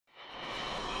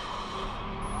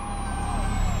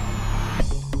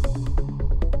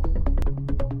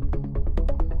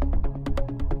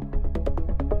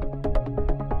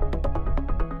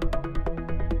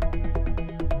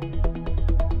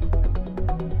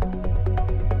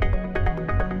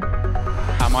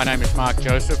My name is Mark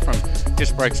Joseph from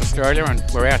DSport Australia, and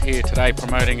we're out here today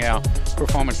promoting our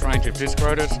performance range of disc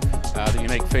rotors, the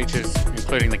unique features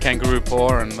including the kangaroo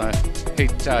paw and the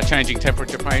heat changing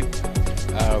temperature paint.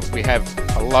 We have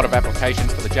a lot of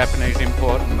applications for the Japanese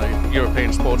import and the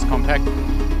European sports compact,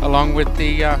 along with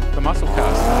the muscle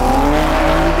cast.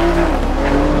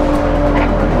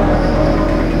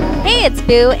 Hey, it's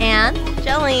Boo and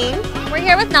Jolene. we're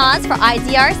here with Nas for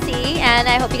IDRC, and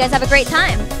I hope you guys have a great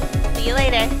time. See you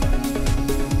later.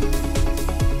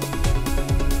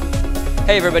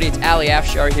 Hey everybody, it's Ali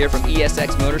Afshar here from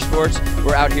ESX Motorsports.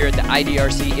 We're out here at the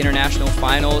IDRC International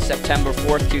Finals, September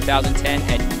 4th, 2010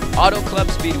 at Auto Club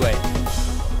Speedway.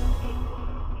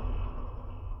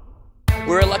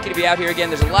 We're lucky to be out here again.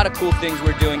 There's a lot of cool things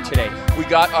we're doing today. We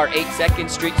got our 8-second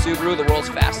street Subaru, the world's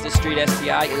fastest street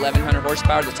STI, 1100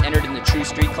 horsepower that's entered in the true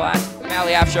street class. I'm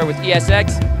Ali Afshar with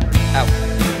ESX, out.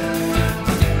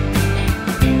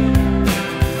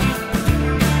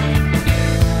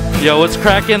 Yo, what's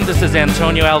cracking? This is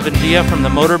Antonio Alvendia from the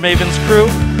Motor Mavens crew,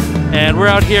 and we're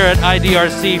out here at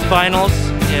IDRC Finals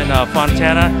in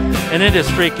Fontana, and it is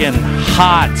freaking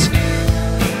hot.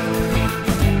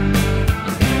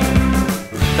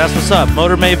 That's what's up.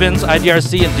 Motor Mavens,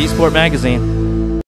 IDRC, and DSport Magazine.